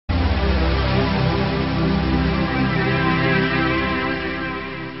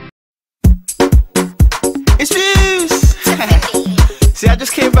It's views. See, I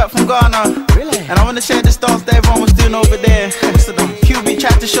just came back from Ghana. Really? And I want to share this dance that everyone was doing over there. QB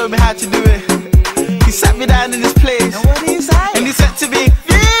tried to show me how to do it. He sat me down in this place. And what did he say? And he said to me,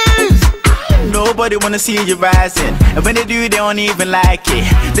 views. Nobody wanna see you rising, and when they do, they don't even like it.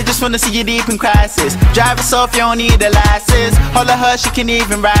 They just wanna see you deep in crisis. Drive us off, you don't need a license. Holler her, she can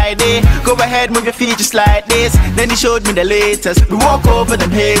even ride it. Go ahead, move your feet just like this. Then he showed me the latest. We walk over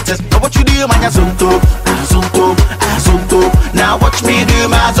them haters. Now what you do, man, azonto, azonto, azonto. Now watch me do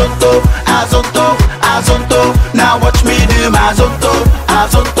my azonto, azonto, azonto. Now watch me do my azonto,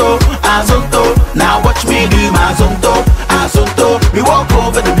 azonto, azonto. Now watch me do my azonto, azonto. We walk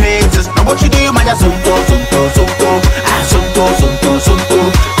over them haters. Now what you do, man, azonto, zonto, zonto, azonto, zonto, zonto,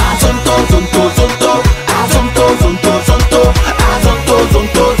 azonto, zonto, zonto, azonto, zonto, zonto, azonto,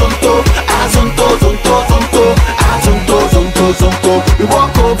 zonto, zonto, azonto, zonto, zonto, azonto, zonto, zonto. We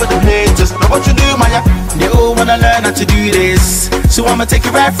walk over the haters. Now what you do, man? They all wanna learn how to do this, so I'ma take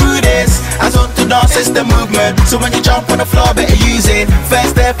you right through this. Azonto dance is the movement, so when you jump on the floor, better use it.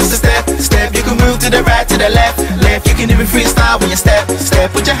 First step is a step, step. You can move to the right, to the left, left. You can even freestyle when you step,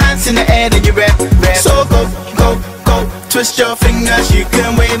 step. Put your hands in the air and you rap, rap. So go, go, go. Twist your fingers, you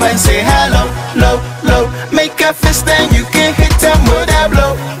can wave and say hello, low, low. Make a fist and you can hit them with that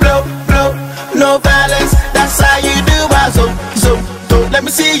blow, blow, blow. No violence, that's how you do. Let me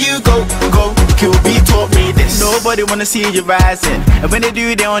see you go, go. QB taught me this. Nobody wanna see you rising, and when they do,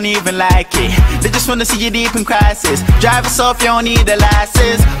 they don't even like it. They just wanna see you deep in crisis. Drive us off, you don't need a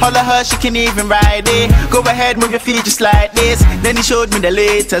license. Holler her, she can even ride it. Go ahead, move your feet just like this. Then he showed me the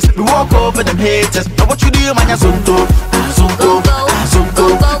latest. We walk over them haters. Now what you do, man, azonto, azonto,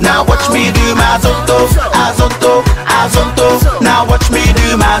 azonto. Now watch me do my azonto, azonto, azonto. Now watch me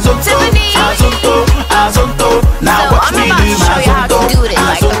do my azonto, azonto, azonto. Now watch me do my azonto,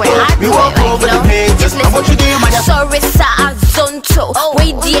 azonto. We walk over them haters. Now what you do, man? Sorry, sa azonto.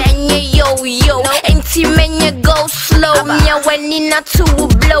 Wait, the yo yo. Enti menye go slow. Mia when in a two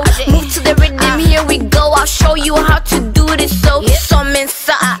blow. Move to the rhythm, here we go. I'll show you how to do this. So, summon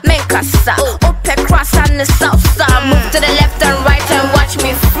sa, menkasa. Open cross on the south side. Move to the left and right and watch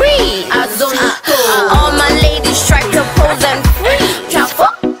me free. Azonto. All my ladies strike a pose and free.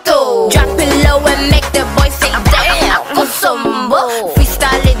 Trafoto. Drop it low and make the boys say damn. Go sombo.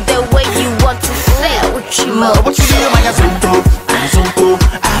 Freestyle it the way you want to say. Uchimo. What you do, man? Azonto, azonto,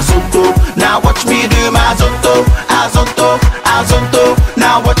 azonto. Now watch me do my azonto, azonto, azonto.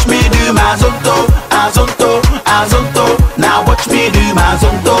 Now watch me do my azonto, azonto, azonto. Now watch me do my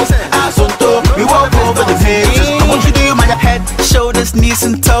azonto, azonto. We walk over the haters. Now what you do, man? Head, shoulders, knees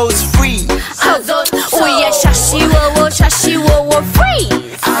and toes free. Azonto. Oh yeah, shashi wo free.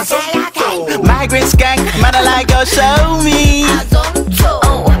 Azonto. Migrant skank, man, I like your show me. Azonto.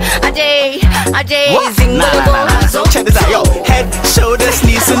 Ajay, Zingolo. Check this out, yo. Head, shoulders,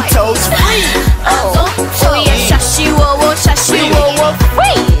 knees and toes free. Oh yeah, shashi wo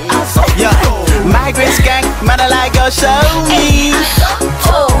free. Yeah, migrant skank, man, I like your show me.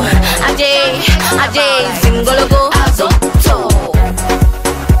 Ajay, Zingolo.